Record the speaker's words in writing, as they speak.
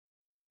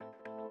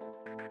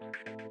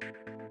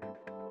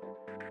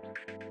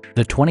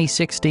The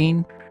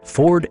 2016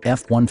 Ford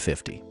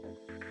F-150.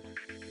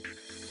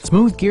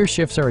 Smooth gear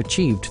shifts are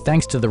achieved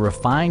thanks to the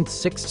refined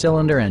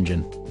 6-cylinder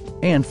engine.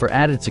 And for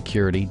added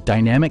security,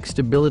 dynamic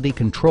stability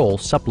control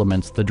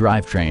supplements the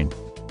drivetrain.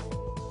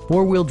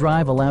 Four-wheel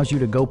drive allows you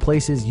to go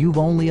places you've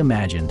only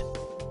imagined.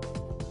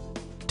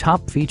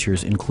 Top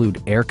features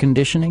include air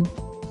conditioning,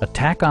 a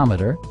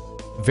tachometer,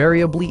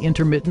 variably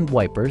intermittent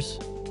wipers,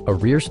 a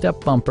rear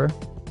step bumper,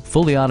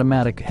 fully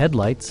automatic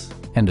headlights,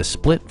 and a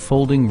split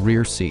folding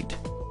rear seat.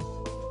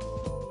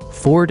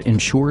 Ford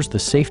ensures the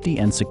safety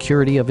and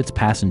security of its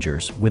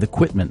passengers with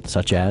equipment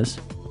such as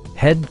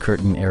head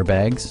curtain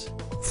airbags,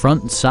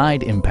 front and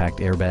side impact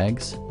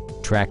airbags,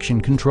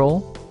 traction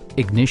control,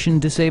 ignition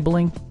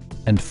disabling,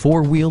 and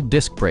four-wheel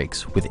disc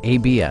brakes with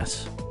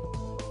ABS.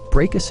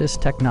 Brake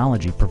Assist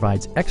technology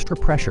provides extra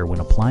pressure when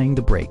applying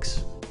the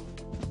brakes.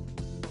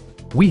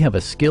 We have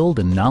a skilled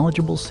and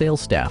knowledgeable sales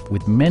staff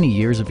with many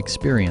years of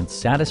experience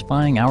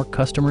satisfying our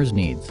customers'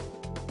 needs.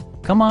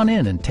 Come on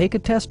in and take a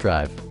test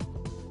drive.